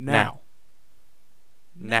Now.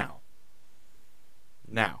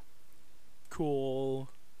 Cool.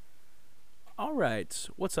 All right.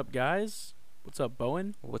 What's up, guys? What's up,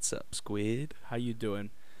 Bowen? What's up, Squid? How you doing?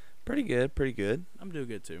 Pretty good, pretty good. I'm doing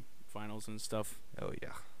good too. Finals and stuff. Oh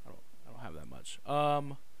yeah. I don't have that much.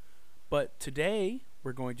 But today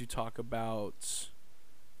we're going to talk about.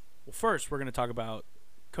 Well, first we're going to talk about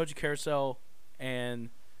coaching carousel and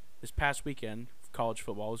this past weekend of college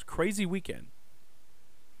football. It was a crazy weekend.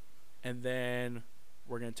 And then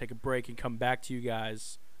we're going to take a break and come back to you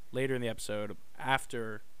guys later in the episode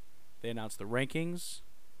after they announce the rankings.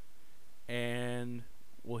 And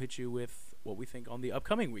we'll hit you with what we think on the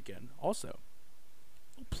upcoming weekend also.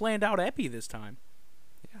 Planned out epi this time.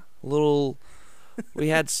 Yeah. We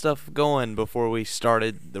had stuff going before we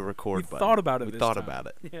started the record button. Thought about it We this thought time. about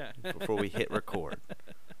it Yeah. before we hit record.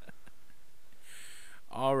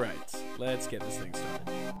 All right. Let's get this thing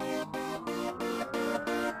started.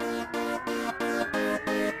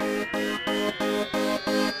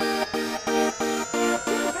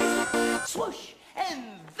 Swoosh, and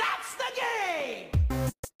that's the game!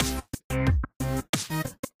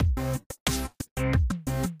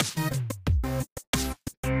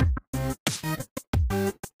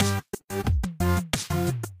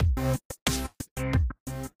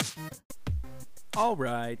 All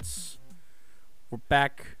right. We're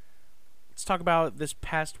back. Let's talk about this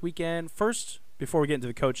past weekend. First, before we get into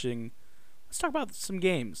the coaching, let's talk about some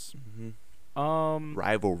games. Mm-hmm.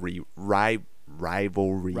 Rivalry week.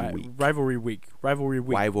 Rivalry week.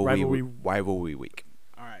 Rivalry week.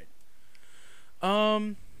 All right.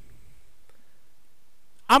 I'm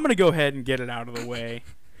gonna go ahead and get it out of the way.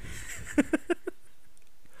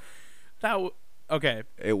 Okay.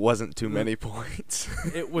 It wasn't too many points.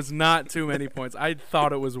 It was not too many points. I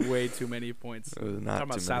thought it was way too many points. It was not Talking too about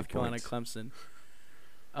many South Carolina, points.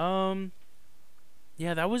 Clemson.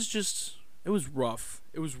 Yeah, that was just. It was rough.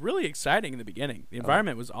 It was really exciting in the beginning. The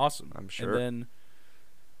environment was awesome. I'm sure. And then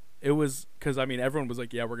it was because everyone was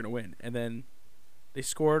like, "Yeah, we're gonna win," and then they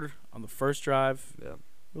scored on the first drive. Yeah.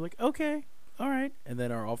 We're like, "Okay, all right," and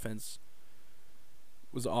then our offense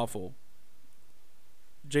was awful.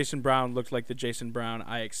 Jason Brown looked like the Jason Brown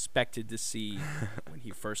I expected to see when he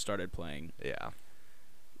first started playing. Yeah.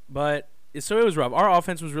 But so it was rough. Our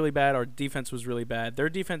offense was really bad. Our defense was really bad. Their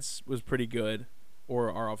defense was pretty good,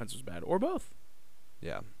 or our offense was bad, or both.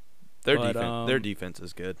 Yeah. Their But, defense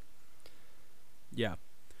is good. Yeah.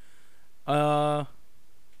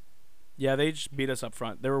 Yeah, they just beat us up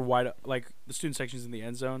front. They were wide, like the student section's in the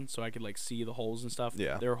end zone, so I could like see the holes and stuff.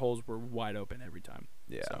 Yeah. Their holes were wide open every time.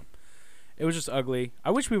 Yeah. So it was just ugly.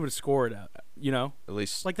 I wish we would have scored. At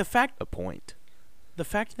least Like the fact a point.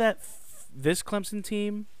 that this Clemson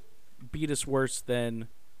team beat us worse than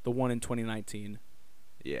the one in 2019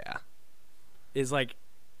 Yeah. is like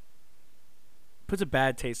puts a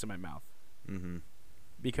bad taste in my mouth Mm-hmm.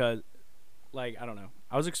 because like I don't know.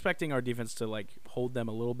 I was expecting our defense to like hold them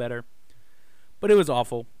a little better, but it was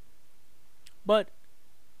awful. But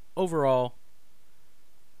overall,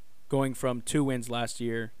 going from 2 wins last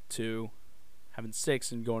year to having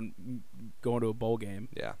 6 and going to a bowl game,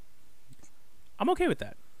 Yeah. I'm okay with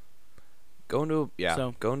that. Going to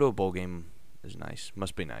a bowl game is nice.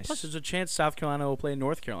 Must be nice. Plus, there's a chance South Carolina will play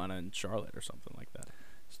North Carolina in Charlotte or something like that.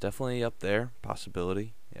 It's definitely up there.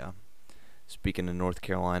 Possibility. Yeah. Speaking of North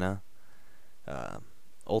Carolina,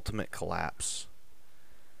 ultimate collapse.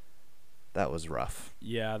 That was rough.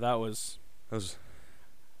 Yeah, that was It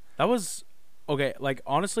okay. Like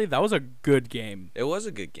honestly, that was a good game. was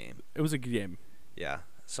a good game. It was a good game. Yeah.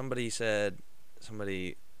 Somebody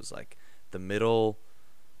was like the middle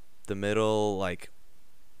like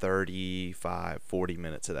 35 40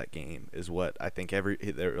 minutes of that game is what I think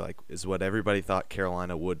is what everybody thought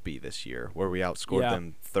Carolina would be this year, where we outscored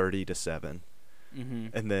them 30-7. Mm-hmm.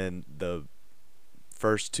 And then the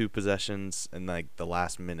first 2 possessions and like the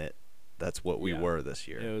last minute, that's what we were this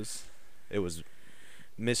year. It was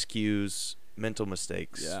miscues, mental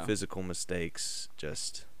mistakes, physical mistakes,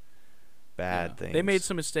 just bad things. They made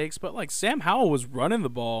some mistakes, but like Sam Howell was running the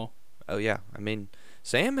ball. Oh yeah, I mean,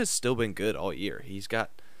 Sam has still been good all year. He's got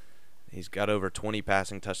over 20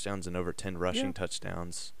 passing touchdowns and over 10 rushing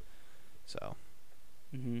touchdowns. So,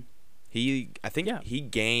 I think he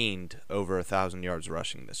gained over 1,000 yards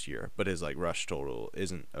rushing this year, but his like rush total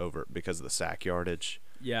isn't over because of the sack yardage.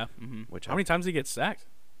 Yeah. Which How many times did he get sacked?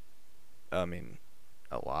 I mean,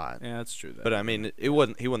 a lot. Yeah, that's true. But I mean, he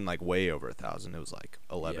wasn't like way over 1,000. It was like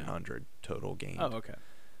 1,100 total gained. Oh, okay.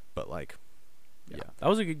 But like, Yeah, that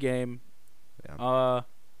was a good game. Yeah.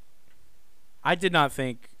 I did not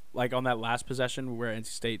think like on that last possession where NC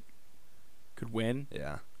State could win.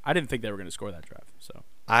 Yeah. I didn't think they were going to score that drive. So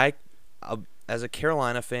I, as a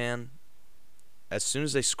Carolina fan, as soon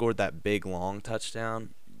as they scored that big long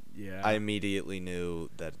touchdown, Yeah. I immediately knew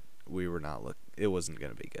that we were not it wasn't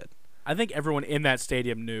going to be good. I think everyone in that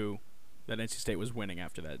stadium knew that NC State was winning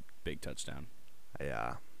after that big touchdown.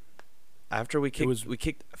 Yeah. After we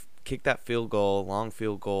kicked that field goal, long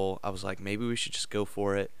field goal, I was like, maybe we should just go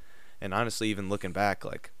for it. And honestly, even looking back,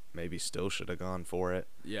 like maybe still should have gone for it.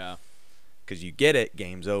 Yeah. Because you get it,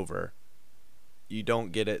 game's over. You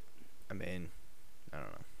don't get it, I mean, I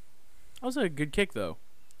don't know. That was a good kick, though.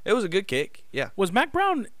 It was a good kick, yeah. Was Mac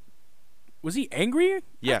Brown, was he angry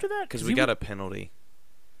after that? Because we got a penalty.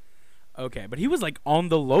 Okay, but he was like on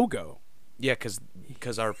the logo. Yeah,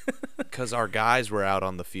 because our guys were out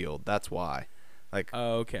on the field. That's why. Like,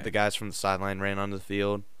 Okay. the guys from the sideline ran onto the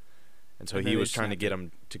field, and so And he then was they trying to snapped get it.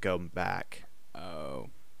 him to go back. Oh.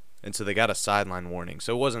 And so they got a sideline warning.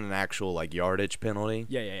 So it wasn't an actual, like, yardage penalty,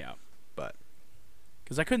 Yeah. but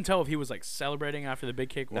Because I couldn't tell if he was like celebrating after the big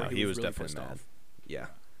kick or no, he was really definitely pissed mad. off. Yeah.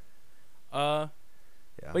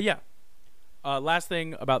 Yeah. But yeah. Last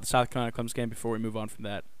thing about the South Carolina Clemson game before we move on from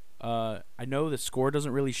that. I know the score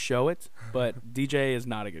doesn't really show it, but DJ is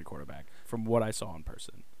not a good quarterback from what I saw in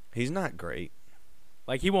person. He's not great.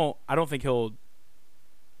 Like I don't think he'll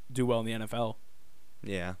do well in the NFL.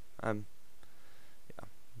 Yeah.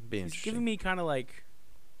 Be He's interesting. giving me kind of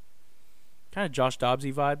Josh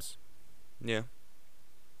Dobbsy vibes, Yeah.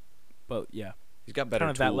 but yeah, He's got better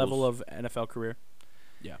kind of tools. that level of NFL career.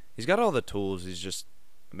 Yeah. He's got all the tools. He's just,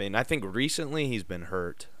 I mean, I think recently he's been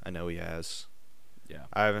hurt. I know he has. Yeah.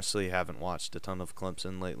 I honestly haven't watched a ton of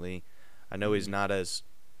Clemson lately. I know he's not as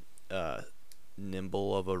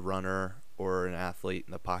nimble of a runner or an athlete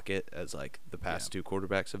in the pocket as like the past two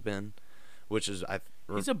quarterbacks have been, which is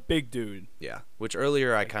He's a big dude. yeah. Which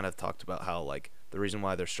earlier I kind of talked about how like the reason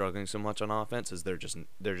why they're struggling so much on offense is they're just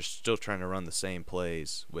still trying to run the same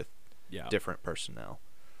plays with Yeah. different personnel.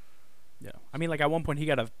 Yeah. I mean, like at one point he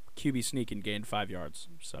got a QB sneak and gained 5 yards,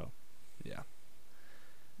 so Yeah.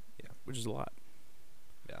 which is a lot.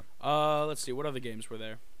 Yeah. Let's see. What other games were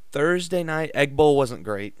there? Thursday night Egg Bowl wasn't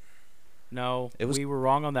great. No, It was- we were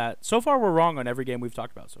wrong on that. So far, we're wrong on every game we've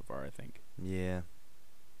talked about so far. I think. Yeah.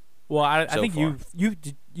 Well, I So think far.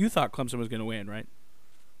 you thought Clemson was going to win, right?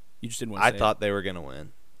 You just didn't want to I say thought they were going to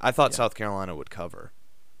win. I thought Yeah. South Carolina would cover.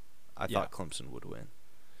 I Yeah. thought Clemson would win.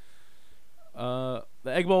 The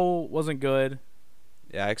Egg Bowl wasn't good.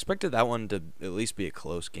 Yeah, I expected that one to at least be a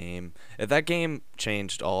close game. If that game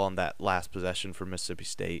changed all on that last possession for Mississippi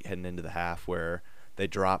State heading into the half where they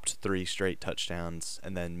dropped 3 straight touchdowns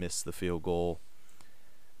and then missed the field goal,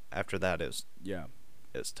 after that it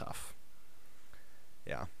was tough.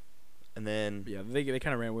 Yeah. And then Yeah, they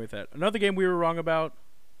kind of ran away with that. Another game we were wrong about.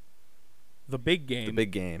 The big game. the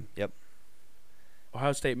big game. Yep.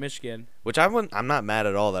 Ohio State, Michigan. Which I'm not mad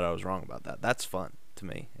at all that I was wrong about that. That's fun to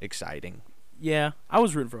me. Exciting. Yeah, I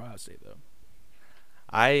was rooting for Ohio State though.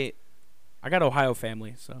 I got Ohio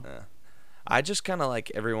family, so I just kind of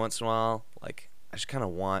like every once in a while, like I just kind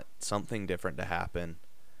of want something different to happen,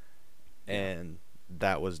 and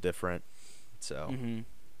that was different. So Mhm.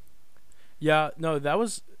 Yeah, no, that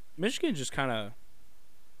was Michigan. Just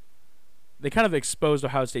they kind of exposed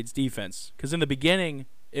Ohio State's defense because in the beginning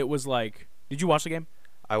it was like, did you watch the game?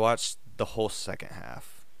 I watched the whole second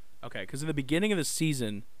half. Okay, because in the beginning of the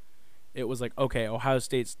season, it was like, okay, Ohio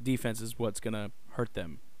State's defense is what's gonna hurt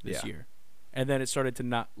them this Yeah. year, and then it started to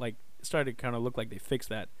kind of look like they fixed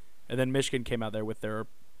that, and then Michigan came out there with their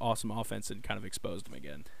awesome offense and kind of exposed them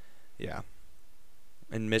again. Yeah,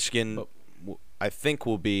 and Michigan, But- I think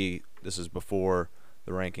will be. This is before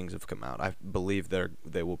the rankings have come out. I believe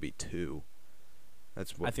they will be 2.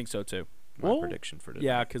 That's what I think so too. my Well, prediction for today.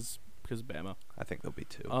 Yeah, because Bama. I think they'll be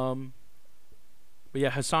 2. But yeah,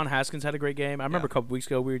 Hassan Haskins had a great game. I remember Yeah. a couple weeks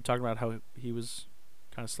ago we were talking about how he was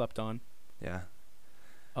kind of slept on. Yeah.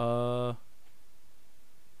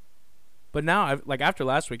 But now, after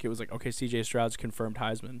last week, it was like, okay, C.J. Stroud's confirmed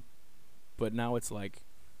Heisman, but now it's like,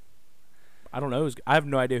 I don't know. I have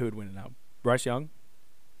no idea who would win it now. Bryce Young.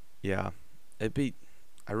 Yeah,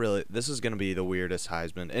 this is going to be the weirdest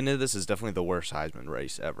Heisman, and this is definitely the worst Heisman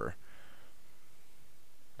race ever.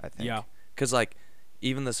 I think. Yeah. Because, like,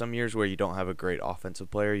 even some years where you don't have a great offensive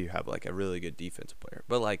player, you have, like, a really good defensive player.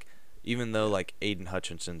 But, like, even though, like, Aiden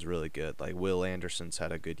Hutchinson's really good, like, Will Anderson's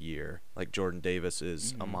had a good year, like, Jordan Davis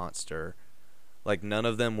is a monster. Like, none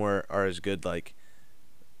of them are as good, like,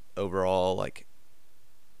 overall, like,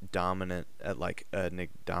 dominant at, like, Nick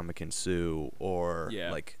Dominican Sue or,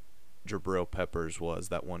 like, Jabril Peppers was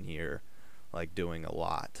that one year, like, doing a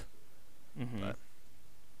lot. Mm-hmm. But,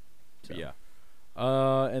 so. Yeah.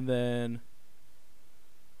 And then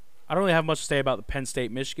I don't really have much to say about the Penn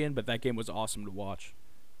State Michigan, but that game was awesome to watch.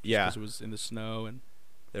 Yeah, Because it was in the snow and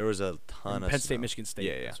there was a ton of Penn State snow. Michigan State.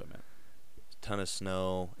 Yeah, yeah. That's what I meant. Ton of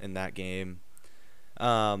snow in that game,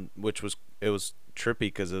 which was trippy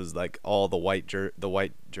because it was like all the white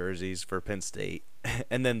jerseys for Penn State,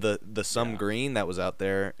 and then the some Yeah. green that was out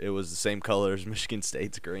there. It was the same color as Michigan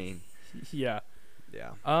State's green. Yeah.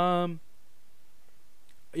 Yeah.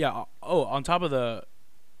 Yeah. Oh, on top of the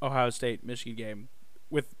Ohio State Michigan game,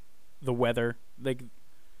 with the weather, like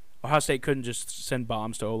Ohio State couldn't just send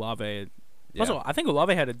bombs to Olave. Yeah. Also, I think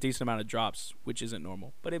Olave had a decent amount of drops, which isn't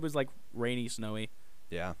normal, but it was like rainy, snowy,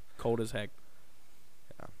 Yeah. cold as heck.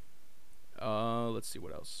 Yeah. Let's see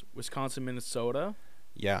what else. Wisconsin, Minnesota.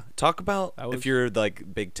 Yeah. Talk about That was- if you're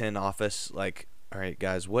like Big Ten office, like, all right,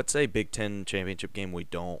 guys, what's a Big Ten championship game we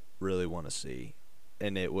don't really want to see?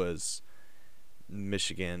 And it was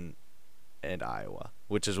Michigan and Iowa,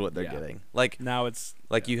 which is what they're Yeah. getting. Like, Now it's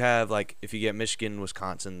you have, like, if you get Michigan,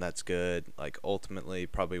 Wisconsin, that's good. Like, ultimately,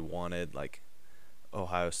 probably wanted, like,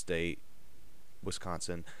 Ohio State,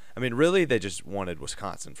 Wisconsin. I mean, really, they just wanted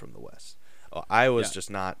Wisconsin from the West. Iowa's Yeah. just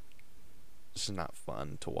not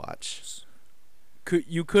fun to watch.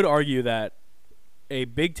 you could argue that a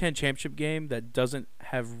Big Ten championship game that doesn't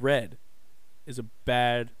have red is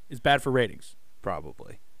bad for ratings.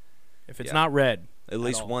 Probably. If it's Yeah. not red, At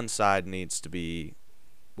least all. one side needs to be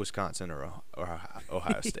Wisconsin or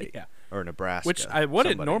Ohio State yeah, or Nebraska. what it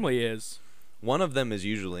somebody. normally is. One of them is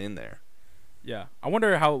usually in there. Yeah, I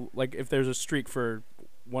wonder how like if there's a streak for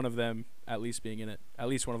one of them at least being in it, at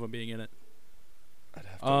least one of them being in it. I'd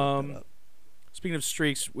have to look that up. Speaking of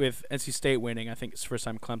streaks, with NC State winning, I think it's the first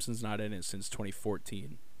time Clemson's not in it since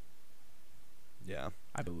 2014. Yeah.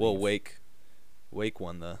 I believe. Well, Wake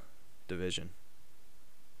won the division.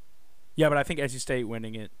 Yeah, but I think NC State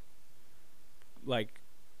winning it, like,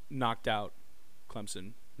 knocked out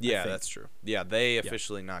Clemson. Yeah, think. that's true. Yeah, they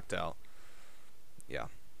officially knocked out. Yeah,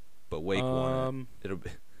 but Wake won it. It'll be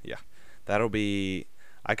that'll be.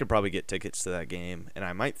 I could probably get tickets to that game, and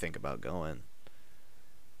I might think about going.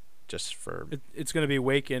 Just for It's going to be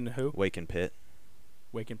Wake and who? Wake and Pitt.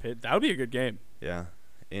 Wake and Pitt. That would be a good game. Yeah,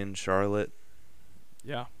 in Charlotte.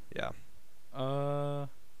 Yeah. Yeah.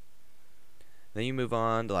 Then you move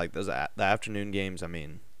on to like the afternoon games. I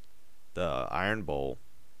mean, the Iron Bowl.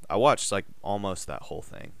 I watched like almost that whole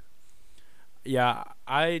thing. Yeah,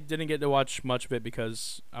 I didn't get to watch much of it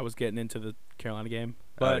because I was getting into the Carolina game.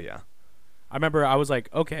 But Oh yeah. I remember I was like,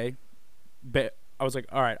 okay, I was like,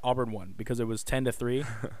 all right, Auburn won because it was 10-3.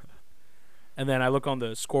 And then I look on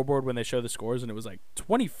the scoreboard when they show the scores, and it was like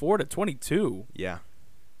 24-22. Yeah.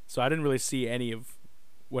 So I didn't really see any of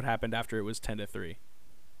what happened after it was 10-3.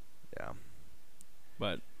 Yeah.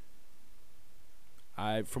 But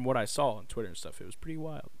from what I saw on Twitter and stuff, it was pretty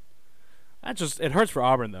wild. It hurts for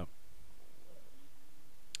Auburn though.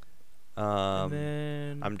 And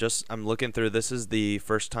then I'm looking through. This is the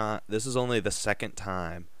first time. This is only the second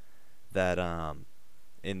time that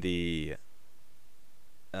in the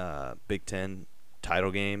Big Ten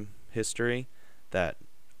title game history that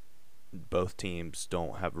both teams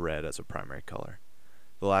don't have red as a primary color.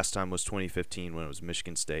 The last time was 2015 when it was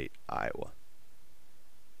Michigan State, Iowa.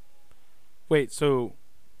 wait, so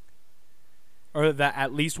or that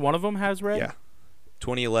at least one of them has red? Yeah.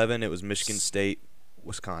 2011 it was Michigan State,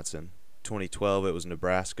 Wisconsin. 2012 it was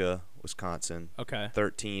Nebraska, Wisconsin. Okay.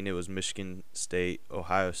 13 it was Michigan State,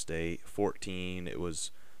 Ohio State. 14 it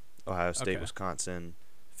was Ohio State, Okay. Wisconsin.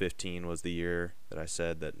 15 was the year that I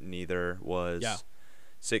said that neither was. Yeah.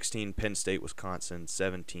 16 Penn State, Wisconsin.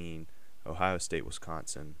 17 Ohio State,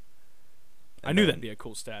 Wisconsin. I knew then that'd be a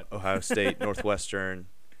cool stat. Ohio State, Northwestern,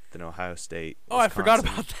 then Ohio State. Oh, I forgot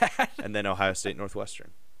Wisconsin, about that. And then Ohio State,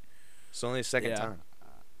 Northwestern. It's only the second Yeah. time.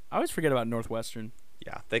 I always forget about Northwestern.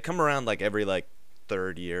 Yeah, they come around like every like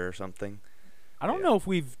third year or something. I don't Yeah. know if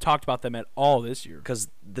we've talked about them at all this year. Because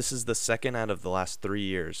this is the second out of the last 3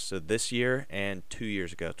 years. So this year and 2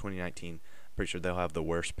 years ago, 2019, I'm pretty sure they'll have the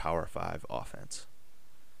worst Power 5 offense.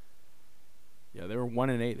 Yeah, they were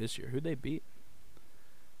 1-8 this year. Who'd they beat?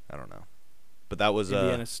 I don't know, but that was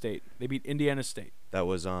Indiana State. They beat Indiana State. that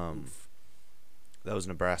was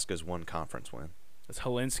Nebraska's one conference win. That's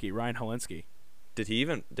Helinski, Ryan Helinski.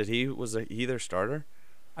 Was he their starter?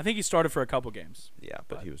 I think he started for a couple games. Yeah,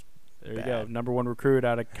 but he was There you go. bad. Number one recruit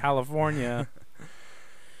out of California.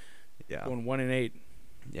 Yeah. Going 1-8.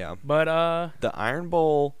 Yeah. But The Iron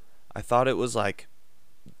Bowl, I thought it was like,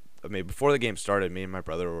 I mean, before the game started, me and my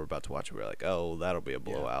brother were about to watch it. We were like, oh, that'll be a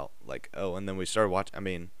blowout. Like, oh, and then we started watching. I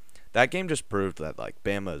mean, that game just proved that, like,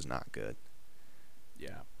 Bama is not good.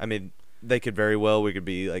 yeah. I mean, they could very well, we could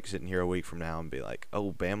be like sitting here a week from now and be like,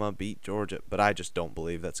 oh, Bama beat Georgia. But I just don't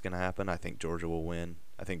believe that's going to happen. I think Georgia will win.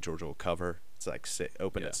 I think Georgia will cover. It's like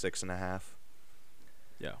open at 6.5.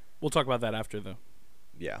 Yeah. We'll talk about that after, though.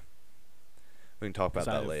 Yeah. We can talk about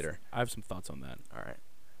that later. I have some thoughts on that. All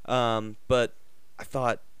right. But I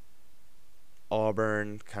thought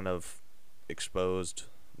Auburn kind of exposed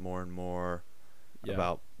more and more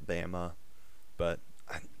about Bama. But,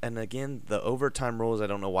 and again, the overtime rules, I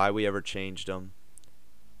don't know why we ever changed them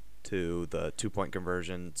to the 2-point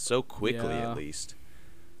conversion so quickly, at least.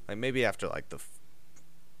 Like maybe after like the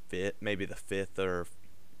fifth or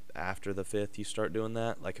after the fifth you start doing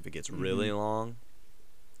that. Like if it gets really long,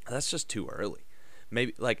 that's just too early.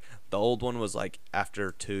 Maybe like the old one was like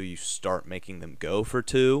after 2 you start making them go for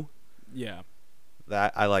 2. Yeah.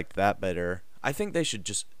 That I liked that better. I think they should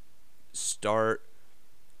just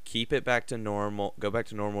keep it back to normal, go back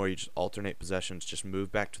to normal where you just alternate possessions, just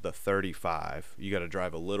move back to the 35. You got to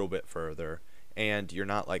drive a little bit further, and you're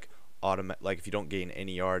not like like if you don't gain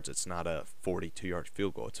any yards, it's not a 42-yard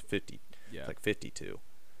field goal, it's a 50. Yeah. It's like 52.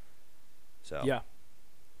 So yeah,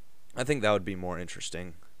 I think that would be more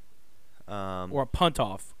interesting. Or a punt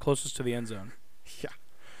off closest to the end zone. Yeah,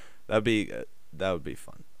 that would be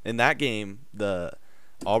fun. In that game, the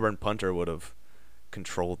Auburn punter would have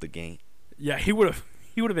controlled the game. Yeah, he would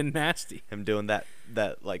have been nasty. Him doing that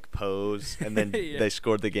like pose, and then they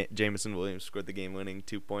scored the game. Jameson Williams scored the game-winning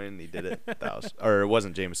 2-point, and he did it. Or it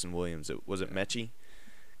wasn't Jameson Williams. Was it Mechie?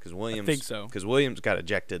 Because Williams, I think so. Because Williams got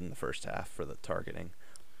ejected in the first half for the targeting.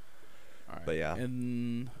 All right. But yeah.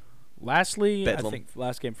 And lastly, Bedlam. I think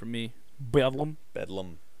last game for me, Bedlam.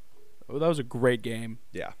 Oh, that was a great game.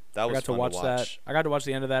 Yeah, that was fun to watch. That. I got to watch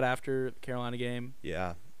the end of that after the Carolina game.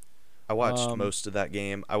 Yeah, I watched most of that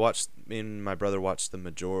game. Me and my brother watched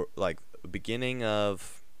the beginning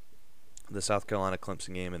of the South Carolina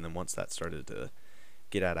Clemson game, and then once that started to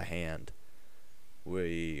get out of hand,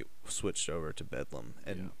 we switched over to Bedlam.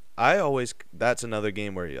 And that's another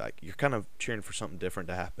game where you're kind of cheering for something different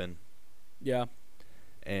to happen. Yeah.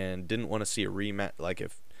 And didn't want to see a rematch. Like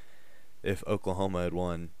if Oklahoma had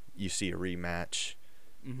won, you see a rematch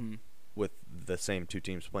with the same 2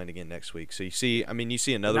 teams playing again next week. So you see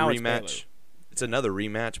another rematch. It's another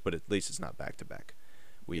rematch, but at least it's not back-to-back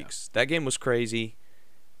weeks. Yeah. That game was crazy,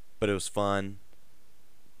 but it was fun.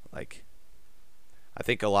 Like, I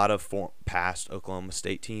think a lot of past Oklahoma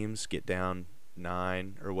State teams get down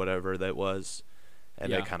 9 or whatever that was,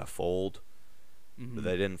 and they kind of fold. But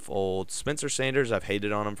they didn't fold. Spencer Sanders, I've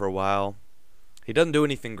hated on him for a while. He doesn't do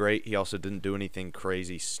anything great. He also didn't do anything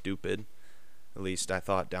crazy stupid, at least I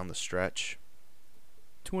thought down the stretch.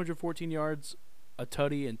 214 yards, a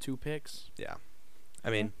tutty, and 2 picks. Yeah.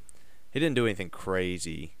 I mean, he didn't do anything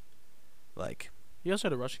crazy. Like, he also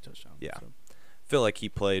had a rushing touchdown. Yeah. So. I feel like he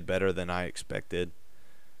played better than I expected.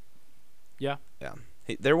 Yeah. Yeah.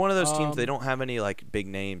 They're one of those teams, they don't have any, like, big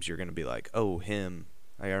names. You're going to be like, oh, him.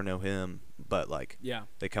 I already know him. But, like,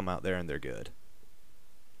 they come out there and they're good.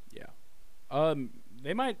 Yeah.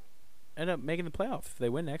 They might end up making the playoff if they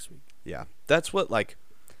win next week. Yeah. That's what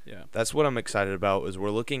I'm excited about is we're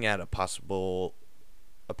looking at a possibility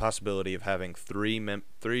of having three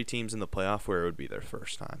teams in the playoff where it would be their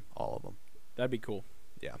first time, all of them. That'd be cool.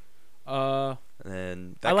 Yeah.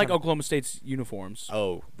 And I like Oklahoma State's uniforms.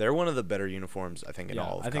 Oh, they're one of the better uniforms I think in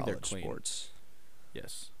all of I think college they're clean. sports.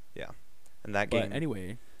 Yes. Yeah. And that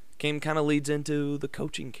game game kind of leads into the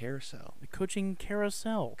coaching carousel. The coaching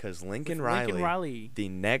carousel. Because Lincoln Riley, the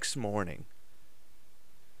next morning.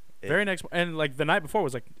 And like the night before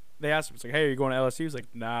was like, they asked him, it's like, hey, are you going to LSU? He's like,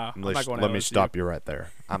 nah, I'm not going to LSU. Let me stop you right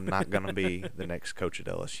there. I'm not going to be the next coach at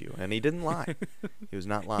LSU. And he didn't lie. He was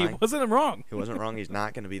not lying. He wasn't wrong. He wasn't wrong. He's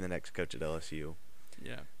not going to be the next coach at LSU.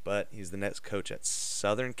 Yeah. But he's the next coach at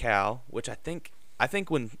Southern Cal, which I think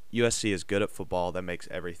when USC is good at football, that makes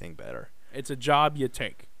everything better. It's a job you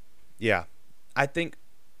take. Yeah. I think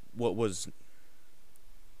what was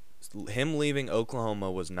him leaving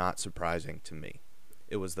Oklahoma was not surprising to me.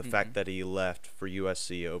 It was the fact that he left for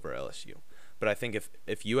USC over LSU. But I think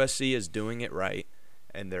if USC is doing it right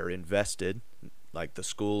and they're invested, like the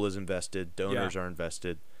school is invested, donors are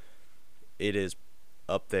invested, it is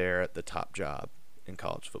up there at the top job in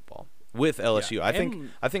college football with LSU. Yeah.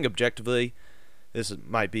 I think objectively this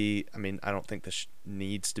might be, I mean, I don't think this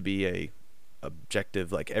needs to be a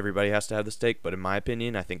objective, like everybody has to have the stake, but in my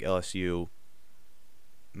opinion, I think LSU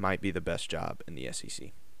might be the best job in the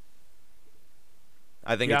SEC.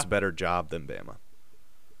 I think it's a better job than Bama.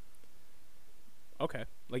 Okay.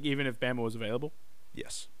 Like even if Bama was available?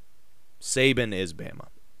 Yes. Saban is Bama.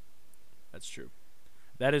 That's true.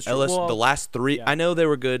 That is true. The last 3, I know they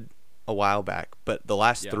were good a while back, but the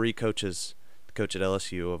last Yeah. 3 coaches to coach at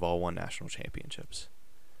LSU have all won national championships.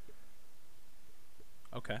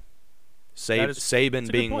 Okay. Saban that's a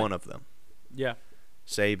good being point. one of them. Yeah.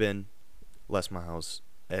 Saban, Les Miles,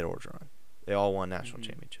 Ed Orgeron. They all won national Mhm.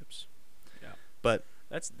 championships. Yeah. But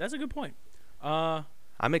That's a good point.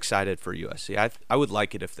 I'm excited for USC. I would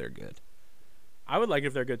like it if they're good. I would like it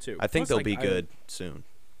if they're good too. I think Plus, they'll like, be good soon.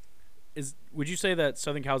 Would you say that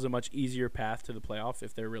Southern Cal is a much easier path to the playoff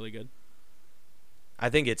if they're really good? I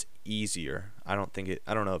think it's easier. I don't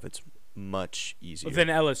know if it's much easier. Than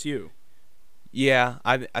LSU. Yeah,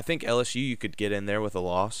 I think LSU you could get in there with a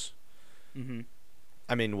loss. Mm-hmm.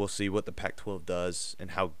 I mean, we'll see what the Pac-12 does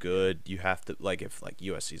and how good you have to, like, if like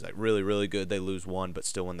USC's like really, really good, they lose one but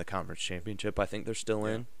still win the conference championship. I think they're still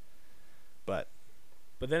in. But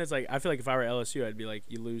then it's like, I feel like if I were LSU, I'd be like,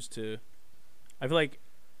 you lose to. I feel like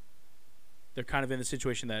they're kind of in the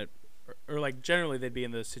situation that, or like generally they'd be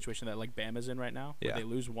in the situation that like Bama's in right now, where Yeah. they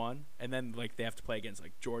lose one and then like they have to play against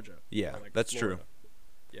like Georgia. yeah, or, like, that's Florida.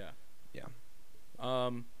 true. Yeah. Yeah.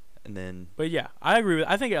 And then But yeah, I agree with.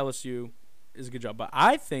 I think LSU is a good job, but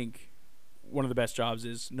I think one of the best jobs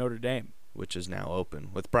is Notre Dame, which is now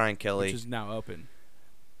open with Brian Kelly. which is now open.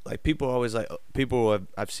 Like people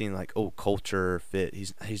I've seen like, oh, culture fit.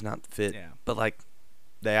 He's not fit. Yeah. But like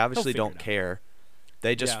they obviously figure don't it out. care.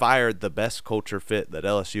 They just Yeah. fired the best culture fit that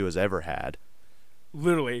LSU has ever had.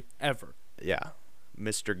 Literally ever. Yeah.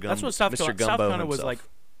 Mr. Gumbo. That's what South Mr. Carolina Gumbo was himself. like.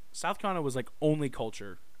 South Carolina was like only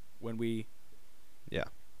culture when we. Yeah.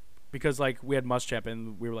 Because like we had Muschamp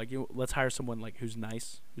and we were like, let's hire someone like who's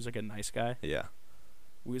nice, who's like a nice guy. Yeah.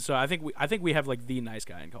 So I think we have like the nice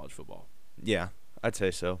guy in college football. Yeah. I'd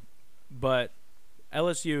say so. But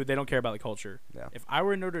LSU, they don't care about the culture. Yeah. If I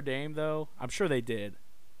were Notre Dame, though, I'm sure they did.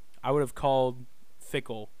 I would have called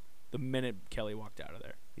Fickle the minute Kelly walked out of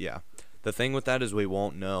there. Yeah. The thing with that is we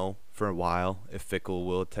won't know for a while if Fickle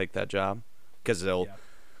will take that job, because they'll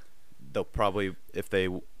probably if they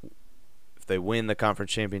win the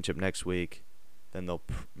conference championship next week, then they'll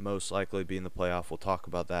most likely be in the playoff. We'll talk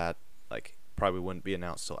about that. Like probably wouldn't be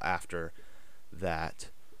announced till after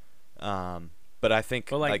that. But I think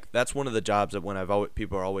But, like that's one of the jobs that when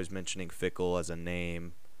people are always mentioning Fickle as a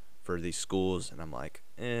name for these schools, and I'm like,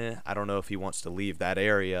 I don't know if he wants to leave that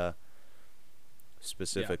area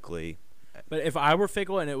specifically. But if I were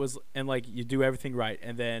Fickle and like you do everything right,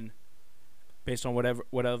 and then based on whatever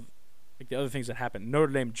like the other things that happen,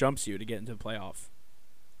 Notre Dame jumps you to get into the playoff.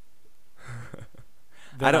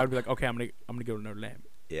 Then I would be like, okay, I'm gonna go to Notre Dame.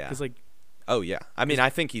 Yeah. Because like, Oh yeah. I mean, I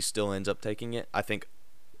think he still ends up taking it. I think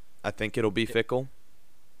it'll be Fickle.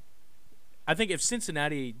 I think if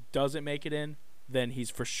Cincinnati doesn't make it in, then he's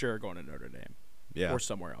for sure going to Notre Dame Yeah. or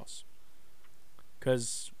somewhere else.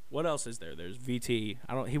 Because what else is there? There's VT.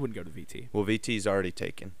 He wouldn't go to VT. Well, VT's already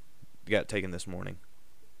taken. Got taken this morning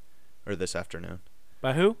or this afternoon.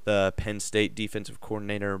 By who? The Penn State defensive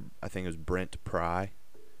coordinator, I think it was Brent Pry.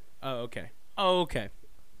 Oh, okay.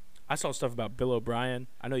 I saw stuff about Bill O'Brien.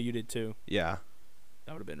 I know you did too. Yeah.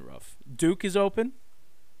 That would have been rough. Duke is open.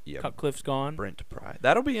 Yeah. Cutcliffe's gone. Brent Pry.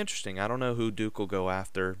 That'll be interesting. I don't know who Duke will go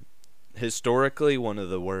after. Historically, one of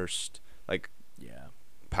the worst Yeah.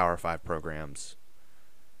 Power 5 programs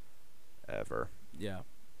ever. Yeah.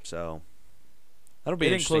 So that'll be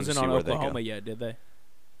They didn't interesting close to in see on where they Oklahoma go. yet, did they?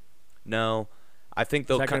 No, I think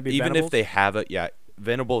they'll that gonna be even Venables? if they have it. Yeah,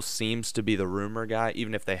 Venables seems to be the rumor guy.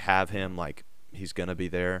 Even if they have him, like he's gonna be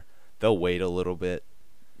there, they'll wait a little bit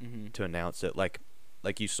Mm-hmm. to announce it. Like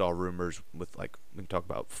you saw rumors with we can talk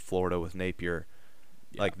about Florida with Napier.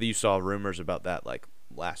 Yeah. Like you saw rumors about that like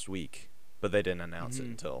last week, but they didn't announce it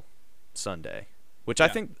Mhm. until Sunday. Which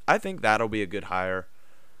Yeah. I think that'll be a good hire.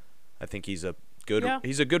 I think he's a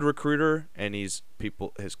good recruiter, and his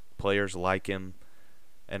players like him,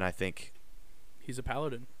 and I think He's a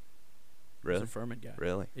Paladin. really He's a Furman guy.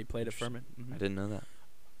 really He played at Furman. Mhm. I didn't know that.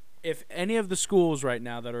 If any of the schools right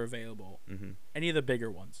now that are available, Mm-hmm. any of the bigger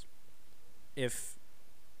ones, if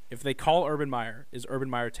they call Urban Meyer, is Urban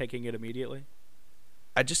Meyer taking it immediately?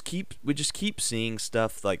 We just keep seeing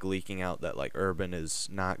stuff like leaking out that like Urban is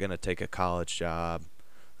not gonna take a college job.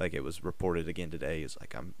 Like it was reported again today. Is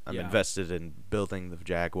like I'm Yeah. invested in building the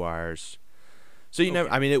Jaguars. So you know,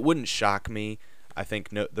 Okay. I mean, it wouldn't shock me. I think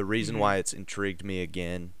the reason Mhm. why it's intrigued me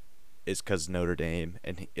again is because Notre Dame,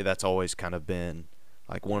 and that's always kind of been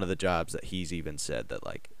like one of the jobs that he's even said that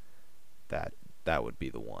like that would be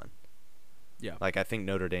the one. Yeah. Like I think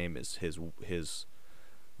Notre Dame is his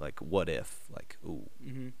like what if like ooh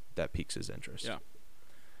Mm-hmm. that piques his interest. Yeah.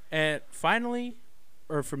 And finally,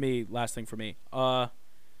 or for me, last thing for me,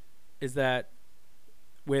 is that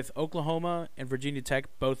with Oklahoma and Virginia Tech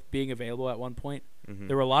both being available at one point, Mhm.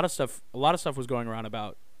 there were a lot of stuff. A lot of stuff was going around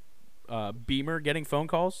about Beamer getting phone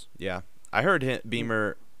calls. Yeah, I heard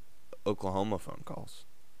Beamer, Oklahoma phone calls.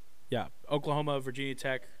 Yeah, Oklahoma, Virginia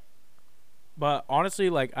Tech. But honestly,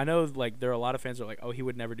 like I know, like there are a lot of fans that are like, "Oh, he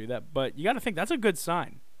would never do that." But you got to think that's a good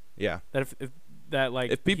sign Yeah, that if that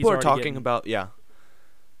like if he's people are already talking getting- about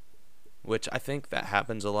which I think that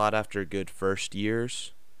happens a lot after good first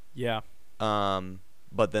years. yeah,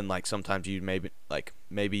 But then like sometimes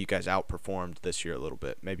maybe you guys outperformed this year a little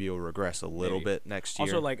bit. Maybe you'll regress a little Maybe. bit next year.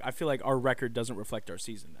 also like I feel like our record doesn't reflect our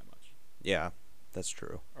season that much Yeah, that's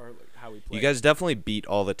true. or like how we play. You guys definitely beat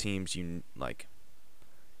all the teams you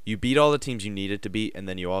beat all the teams you needed to beat, and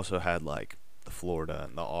then you also had like the Florida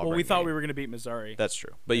and the Auburn. well, we thought game. we were gonna beat Missouri. That's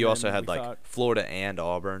true. But and you also then had we like thought- Florida and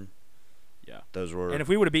Auburn. Yeah. Those were And if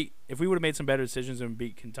we would have made some better decisions and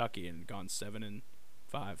beat Kentucky and gone 7-5,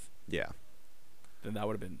 yeah. then that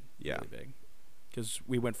would have been Yeah. really big. Because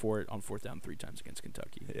we went for it on 4th down 3 times against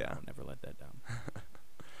Kentucky. Yeah. I'll never let that down.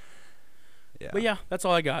 Yeah. But yeah, that's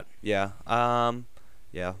all I got. Yeah.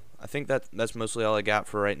 Yeah. I think that's mostly all I got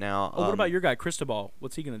for right now. Oh, what about your guy, Cristobal?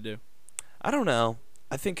 What's he gonna do? I don't know.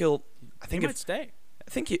 I think he Might stay.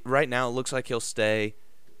 right now it looks like he'll stay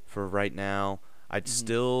for right now.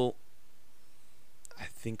 Mhm. I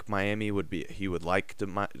think he would like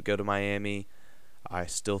to go to Miami. I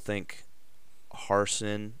still think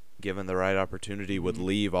Harsin, given the right opportunity, would Mhm.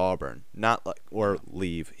 leave Auburn.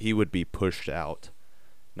 Leave. He would be pushed out.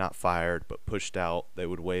 Not fired, but pushed out. They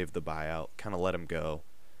would waive the buyout, kind of let him go.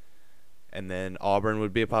 And then Auburn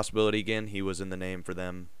would be a possibility again. He was in the name for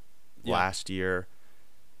them last year.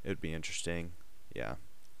 It would be interesting. Yeah.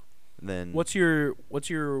 And then What's your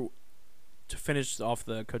to finish off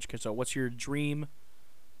the Coach Carousel? What's your dream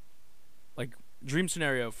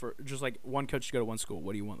scenario for just like one coach to go to one school?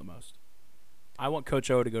 What do you want the most? I want Coach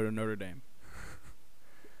O to go to Notre Dame.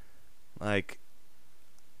 like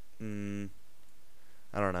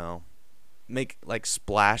I don't know. Make like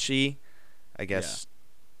splashy, I guess.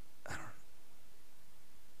 I don't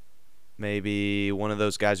Maybe one of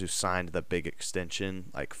those guys who signed the big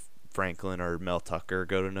extension, like Franklin or Mel Tucker,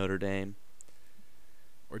 go to Notre Dame.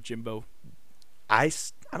 Or Jimbo. I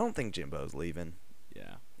don't think Jimbo's leaving.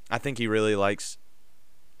 Yeah. I think he really likes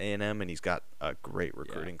A&M, and he's got a great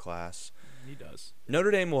recruiting class. He does.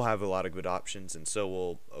 Notre Dame will have a lot of good options, and so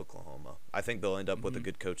will Oklahoma. I think they'll end up with a Mhm.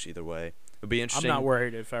 good coach either way. It would be I'm interesting. not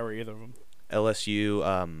worried if I were either of them.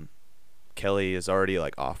 LSU, Kelly has already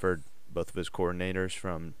like offered both of his coordinators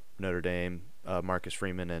from Notre Dame, Marcus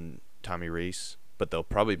Freeman and Tommy Rees, but they'll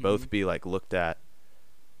probably both be like looked at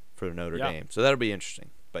for Notre Yeah. Dame. So that'll be interesting.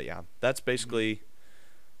 But yeah, that's basically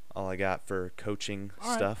all I got for coaching All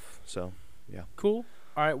right. stuff. So yeah, Cool.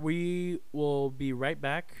 All right, we will be right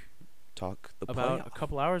back talk the about playoff. a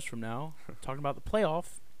couple hours from now talking about the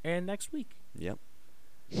playoff and next week. Yep.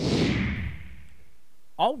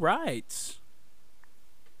 All right.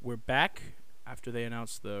 We're back after they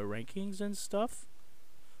announced the rankings and stuff.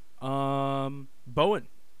 Bowen,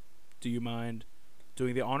 do you mind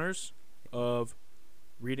doing the honors of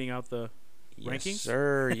reading out the rankings? Yes,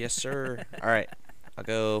 sir. Yes, sir. All right. I'll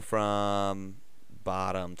go from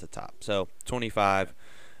bottom to top. So 25.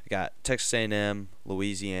 I got Texas A&M,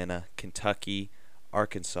 Louisiana, Kentucky,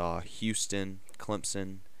 Arkansas, Houston,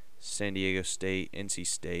 Clemson, San Diego State, NC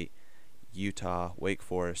State, Utah, Wake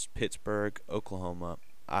Forest, Pittsburgh, Oklahoma,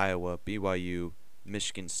 Iowa, BYU,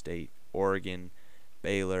 Michigan State, Oregon,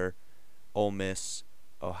 Baylor, Ole Miss,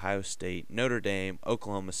 Ohio State, Notre Dame,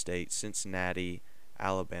 Oklahoma State, Cincinnati,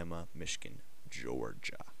 Alabama, Michigan,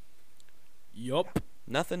 Georgia. Yup.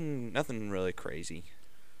 Nothing really crazy.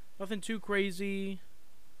 Nothing too crazy.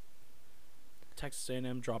 Texas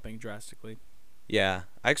A&M dropping drastically. Yeah,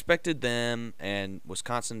 I expected them and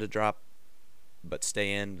Wisconsin to drop, but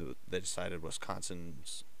stay in. They decided Wisconsin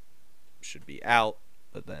should be out,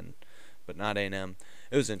 but not A&M.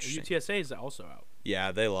 It was interesting. UTSA is also out.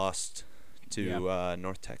 Yeah, they lost to Yeah.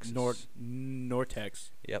 North Texas. Nortex.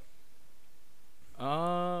 Yep.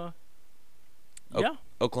 Yeah.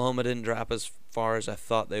 Oklahoma didn't drop as far as I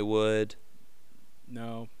thought they would.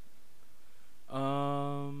 No.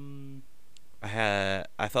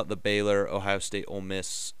 I thought the Baylor, Ohio State, Ole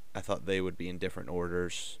Miss, I thought they would be in different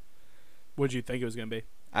orders. What'd you think it was gonna be?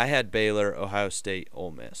 I had Baylor, Ohio State,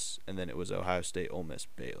 Ole Miss, and then it was Ohio State, Ole Miss,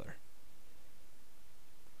 Baylor.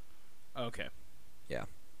 Okay.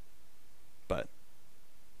 But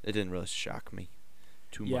it didn't really shock me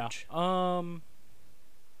too much.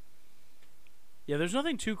 Yeah, there's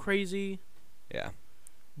nothing too crazy, Yeah.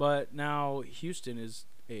 but now Houston is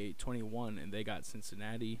a 21 and they got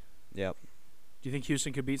Cincinnati. Yep. Do you think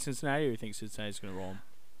Houston could beat Cincinnati, or do you think Cincinnati's gonna roll them?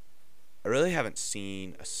 I really haven't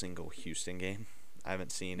seen a single Houston game. I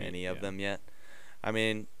haven't seen Me- any of yeah. them yet. I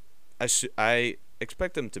mean, I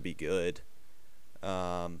expect them to be good.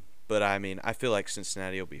 But I mean, I feel like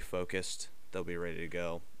Cincinnati will be focused. They'll be ready to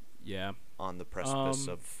go Yeah. on the precipice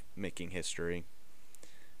Um, of making history.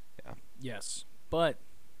 Yeah. Yes, but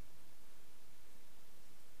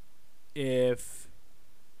if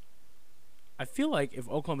I feel like if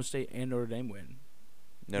Oklahoma State and Notre Dame win,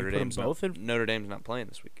 Notre put 'em Dame's both not, in? Notre Dame's not playing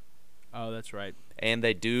this week. oh, that's right. And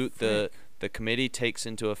they do Frick. the committee takes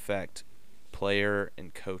into effect player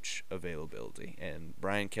and coach availability, and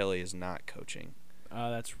Brian Kelly is not coaching.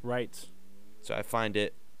 That's right. So I find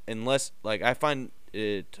it unless like I find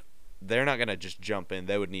it they're not gonna just jump in.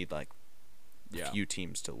 They would need like Yeah. a few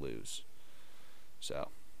teams to lose.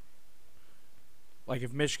 So Like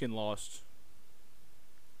if Michigan lost,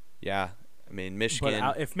 yeah, I mean Michigan.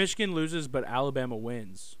 but if Michigan loses but Alabama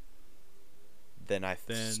wins, Then I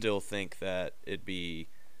then- still think that it'd be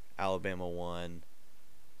Alabama 1,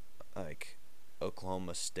 like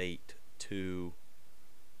Oklahoma State 2,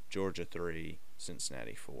 Georgia 3,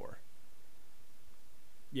 Cincinnati 4.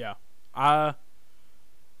 yeah.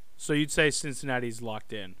 So you'd say Cincinnati's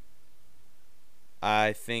locked in.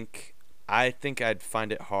 I think I'd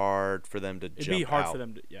find it hard for them to It'd jump be hard out. for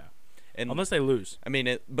them to, yeah. And Unless they lose. I mean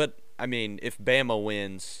if Bama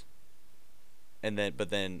wins and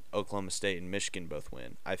then Oklahoma State and Michigan both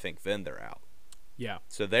win, I think then they're out. Yeah.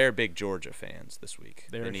 So they're big Georgia fans this week.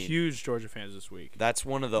 They're They need- huge Georgia fans this week. That's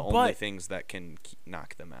one of the only But- things that can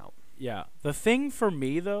knock them out. Yeah. The thing for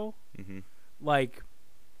me though, Mm-hmm. like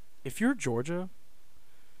if you're Georgia,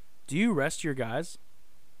 do you rest your guys?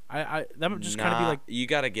 That would just kind of be like, you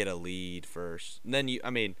got to get a lead first. And then you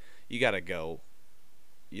got to go.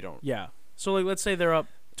 You don't. yeah. So like let's say they're up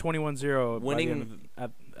 21-0 by the Winning- end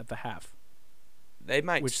of at the half. They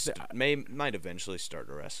might Which might eventually start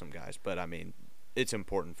to rest some guys, but I mean, it's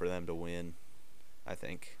important for them to win. I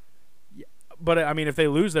think. But I mean if they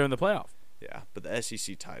lose they're in the playoff. Yeah, but the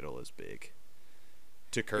SEC title is big.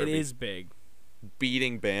 To Kirby, It is big,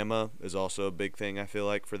 beating Bama is also a big thing. I feel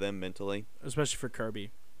like for them mentally. especially for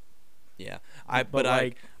Kirby. Yeah, But,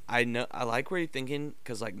 like- I know I like where you're thinking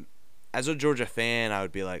because like as a Georgia fan I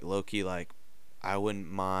would be like low-key like I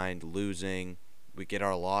wouldn't mind losing. We get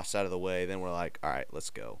our loss out of the way, then we're like, all right, let's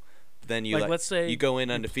go. But then you Like, let's say you go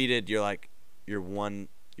in undefeated. You're like you're one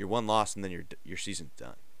loss, and then your season's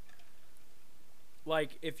done.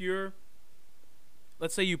 Like if you're,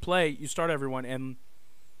 let's say you start everyone and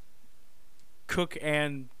Cook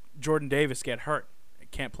and Jordan Davis get hurt,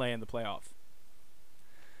 can't play in the playoff.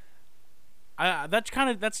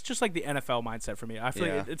 That's just like the NFL mindset for me. I feel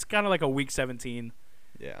Yeah. like it's kind of like a week 17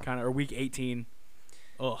 Yeah, kind of or week 18.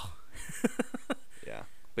 Ugh. yeah.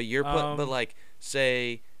 But but like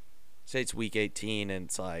say it's week 18 and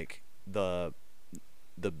it's like the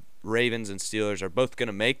Ravens and Steelers are both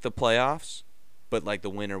gonna make the playoffs, but like the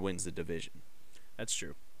winner wins the division. That's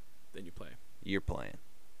true. Then you play. You're playing.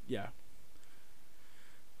 Yeah.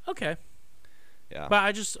 Okay. Yeah.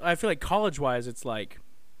 But I feel like college wise it's like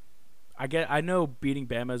I know beating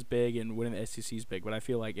Bama is big and winning the SEC is big, but I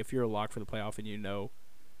feel like if you're a lock for the playoff and you know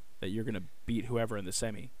that you're gonna beat whoever in the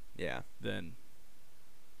semi, Yeah, then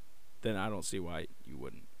I don't see why you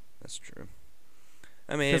wouldn't. that's true.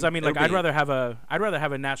 I mean, Because I mean, like it'll I'd be- rather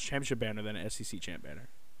have a national championship banner than an SEC champ banner.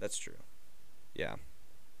 That's true. Yeah.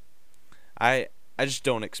 I just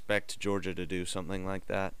don't expect Georgia to do something like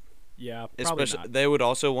that. Yeah, probably Especially not. they would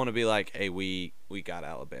also want to be like, "Hey, we got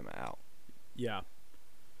Alabama out." Yeah,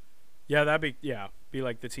 that'd be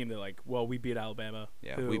like the team that like, well, we beat Alabama.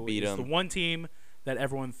 Yeah, who we beat is the 'em. one team that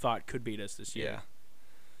everyone thought could beat us this year. Yeah.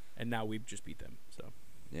 And now we've just beat them. So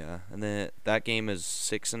Yeah, and then that game is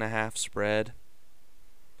 6.5 spread.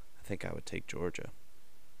 I think I would take Georgia.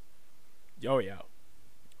 oh yeah.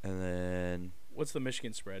 And then What's the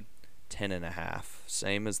Michigan spread? 10.5,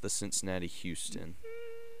 same as the Cincinnati Houston.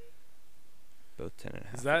 Both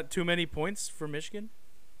 10.5. Is that too many points for Michigan?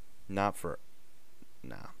 Not for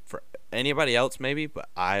anybody else maybe, but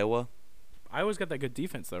Iowa. Iowa's got that good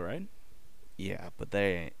defense though, right? Yeah, but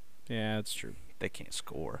they Yeah, that's true. can't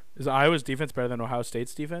score. Is Iowa's defense better than Ohio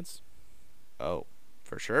State's defense? Oh,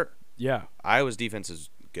 for sure. Yeah. Iowa's defense is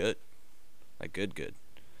good. Like good. Good.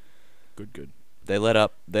 They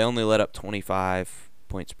only let up 25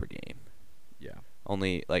 points per game. Yeah.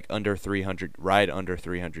 Only like under 300, right under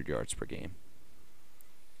 300 yards per game.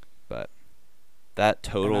 But that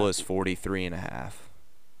total is 43.5.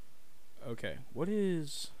 Okay. What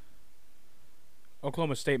is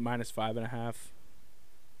Oklahoma State minus 5.5?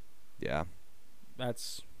 Yeah.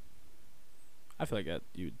 That's. I feel like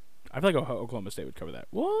Oklahoma State would cover that.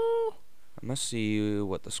 Whoa. I must see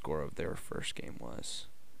what the score of their first game was.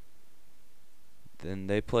 Then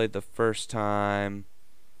they played the first time.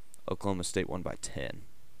 Oklahoma State won by 10.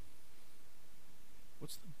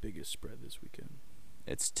 What's the biggest spread this weekend?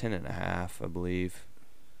 It's 10.5, I believe.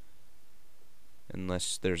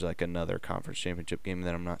 Unless there's like another conference championship game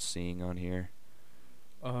that I'm not seeing on here.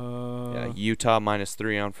 Yeah, Utah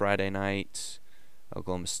 -3 on Friday night.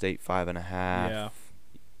 Oklahoma State 5.5.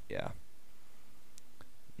 Yeah.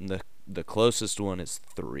 Yeah. The closest one is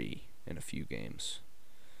 3 in a few games.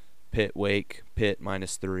 Pitt Wake, Pitt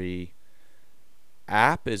 -3.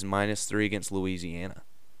 App is -3 against Louisiana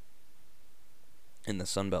in the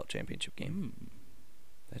Sun Belt Championship game.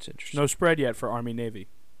 That's interesting. No spread yet for Army Navy.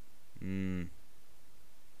 Mm.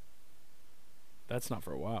 That's not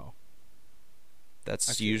for a while. That's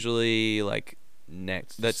Actually, usually like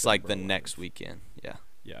next. That's like the December, next weekend. Yeah.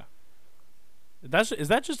 Yeah. Is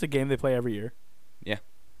that just a game they play every year? Yeah.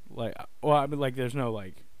 Like, well, I mean, like, there's no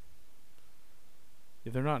like.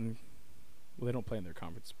 If they're not in, well, they don't play in their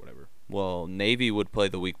conference, whatever. Well, Navy would play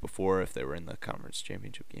the week before if they were in the conference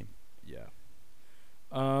championship game. Yeah.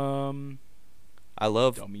 I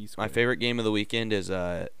love Dummies. my favorite game of the weekend is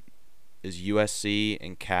USC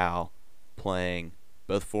and Cal playing,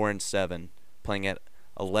 both 4 and 7, playing at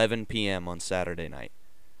 11 p.m. on Saturday night.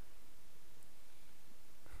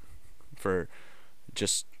 For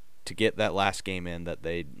just to get that last game in that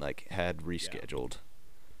they like had rescheduled.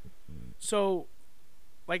 So,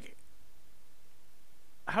 like,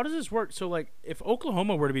 how does this work? So, like, if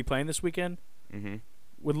Oklahoma were to be playing this weekend,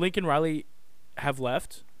 would Lincoln Riley have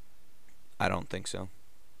left? I don't think so.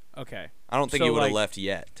 Okay. I don't think So, he would have like- left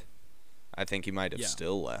yet. I think he might have Yeah.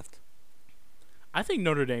 still left. I think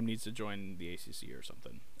Notre Dame needs to join the ACC or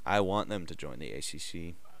something. I want them to join the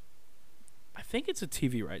ACC. I think it's a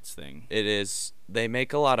TV rights thing. It is. They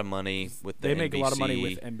make a lot of money with the They make a lot of money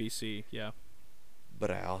NBC, with NBC, yeah.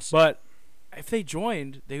 But I also. But if they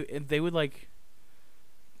joined, they would like.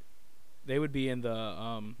 They would be in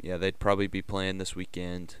the Yeah, they'd probably be playing this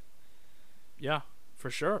weekend. yeah, for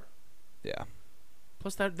sure. Yeah.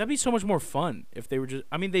 Plus that'd be so much more fun if they were just.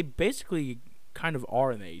 I mean, they basically kind of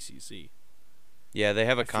are in the ACC. Yeah, they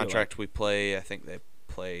have a I feel contract we play. I think they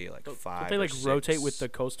play like Don't 5 they or like rotate 6. with the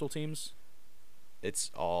coastal teams?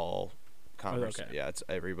 It's all conference. okay. Yeah, it's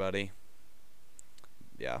everybody.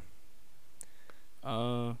 Yeah.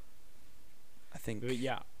 Uh, I think but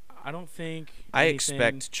yeah. I don't think. I anything-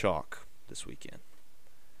 expect chalk this weekend.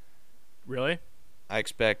 Really. I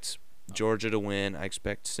expect Georgia to win. I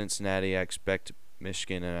expect Cincinnati. I expect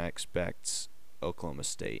Michigan, and I expect Oklahoma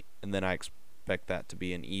State. And then I expect that to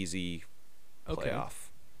be an easy Okay.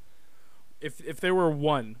 playoff. If there were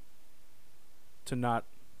one to not.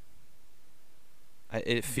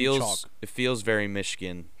 It feels very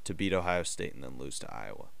Michigan to beat Ohio State and then lose to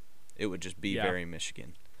Iowa. It would just be Yeah. very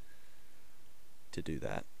Michigan to do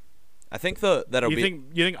that. I think that'll You be.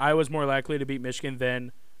 think Iowa's more likely to beat Michigan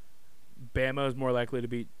than Bama is more likely to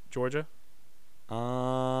beat Georgia?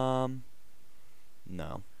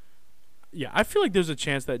 No. Yeah, I feel like there's a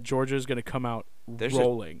chance that Georgia is going to come out There's a-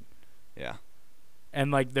 rolling, Yeah. and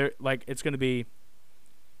like it's going to be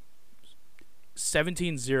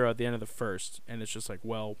 17-0 at the end of the first, and it's just like,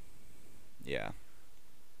 well, Yeah.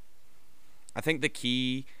 I think the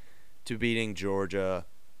key to beating Georgia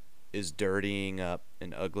is dirtying up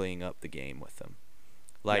and uglying up the game with them.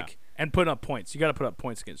 Like, yeah. And putting up points. You got to put up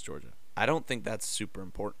points against Georgia. I don't think that's super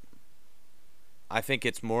important. I think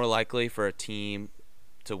it's more likely for a team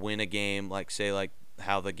to win a game, like say like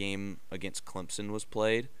how the game against Clemson was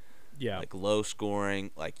played. Yeah. Like low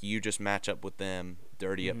scoring, like you just match up with them,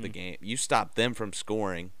 dirty up the Mhm. game. You stop them from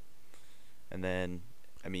scoring, and then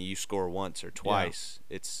I mean you score once or twice.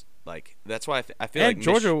 It's like that's why I feel and like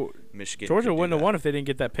Georgia Michigan Georgia could do wouldn't have that. won if they didn't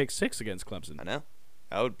get that pick 6 against Clemson. I know.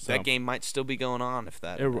 So- That game might still be going on if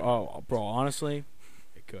that. Bro, honestly,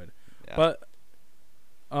 it could. Yeah. But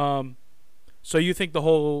so you think the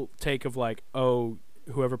whole take of like, oh,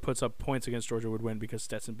 whoever puts up points against Georgia would win because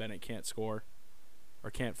Stetson Bennett can't score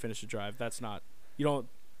or can't finish a drive. That's not. You don't.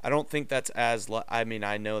 I don't think that's as. I mean,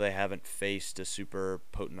 I know they haven't faced a super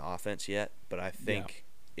potent offense yet, but I think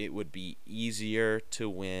it would be easier to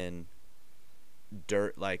win.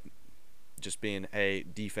 Like, just being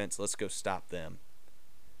defense. Let's go stop them.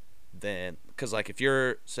 Then, because like if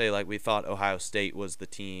you're say like we thought Ohio State was the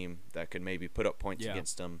team that could maybe put up points Yeah.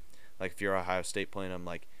 against them. Like if you're Ohio State playing them,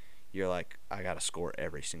 like you're like I gotta score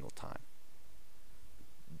every single time.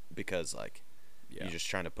 Because like. Yeah. You're just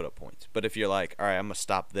trying to put up points. But if you're like, all right, I'm going to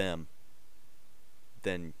stop them,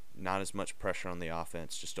 then not as much pressure on the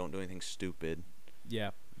offense. Just don't do anything stupid.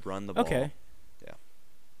 Yeah. Run the ball. Okay. Yeah.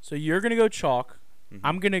 So you're gonna go chalk. Mhm.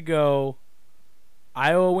 I'm gonna go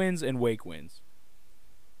Iowa wins and Wake wins.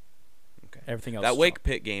 Okay. Everything else. That is Wake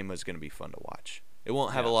Pitt game is going to be fun to watch. It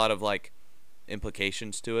won't have a Yeah. lot of like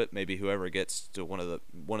implications to it. Maybe whoever gets to one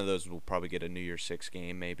of those will probably get a New Year's Six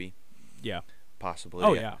game, maybe, Yeah. possibly.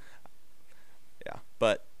 Oh yeah. Yeah,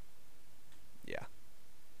 but yeah,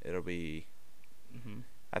 it'll be. Mm-hmm.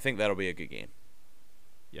 I think that'll be a good game.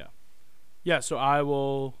 Yeah. So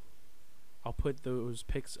I'll put those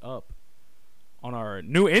pics up on our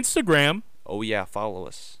new Instagram. Oh yeah, follow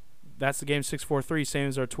us. That's the game 643, same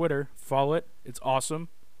as our Twitter. Follow it. It's awesome.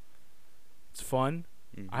 It's fun.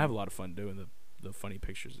 Mhm. I have a lot of fun doing the funny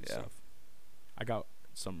pictures and Yeah. stuff. I got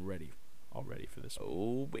some already for this one.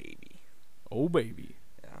 Oh baby. Oh baby.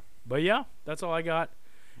 Yeah. But yeah, that's all I got.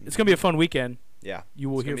 It's gonna be a fun weekend. Yeah. You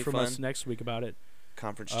will It's gonna hear be from us fun. next week about it.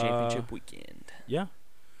 Conference championship weekend. Yeah.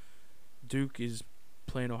 Duke is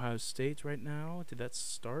playing Ohio State right now. Did that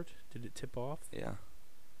start? Did it tip off? Yeah.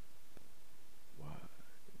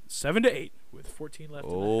 7-8 with 14 left.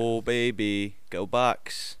 Oh baby, go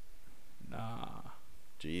Bucks. Nah.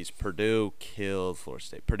 Jeez, Purdue killed Florida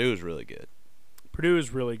State. Purdue is really good. Purdue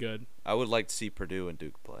is really good. I would like to see Purdue and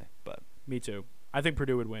Duke play, but Me too. I think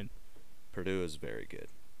Purdue would win. Purdue is very good.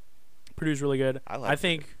 Purdue's really good. I like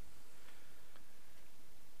think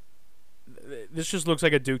this just looks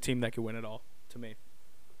like a Duke team that could win it all to me.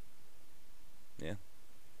 Yeah.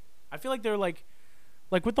 I feel like they're like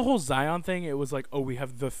with the whole Zion thing, it was like, oh, we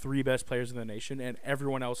have the 3 best players in the nation and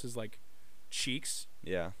everyone else is like cheeks.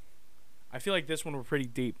 Yeah. I feel like this one we're pretty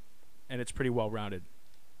deep and it's pretty well rounded.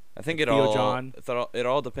 I think Theo John. it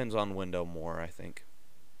all depends on Wendell Moore, I think.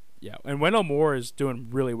 Yeah, and Wendell Moore is doing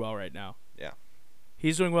really well right now. Yeah.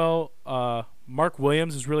 He's doing well. Mark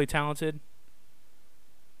Williams is really talented.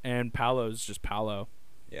 And Paolo's just Paolo.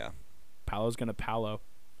 Yeah. Paolo's going to Paolo.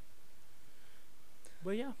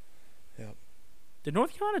 But yeah. Yep. Did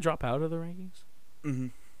North Carolina drop out of the rankings? Mm-hmm.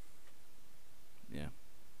 Yeah.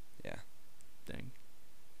 Yeah. Dang.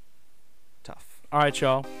 Tough. All right,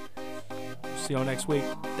 y'all. See y'all next week.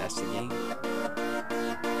 That's the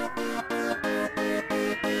game.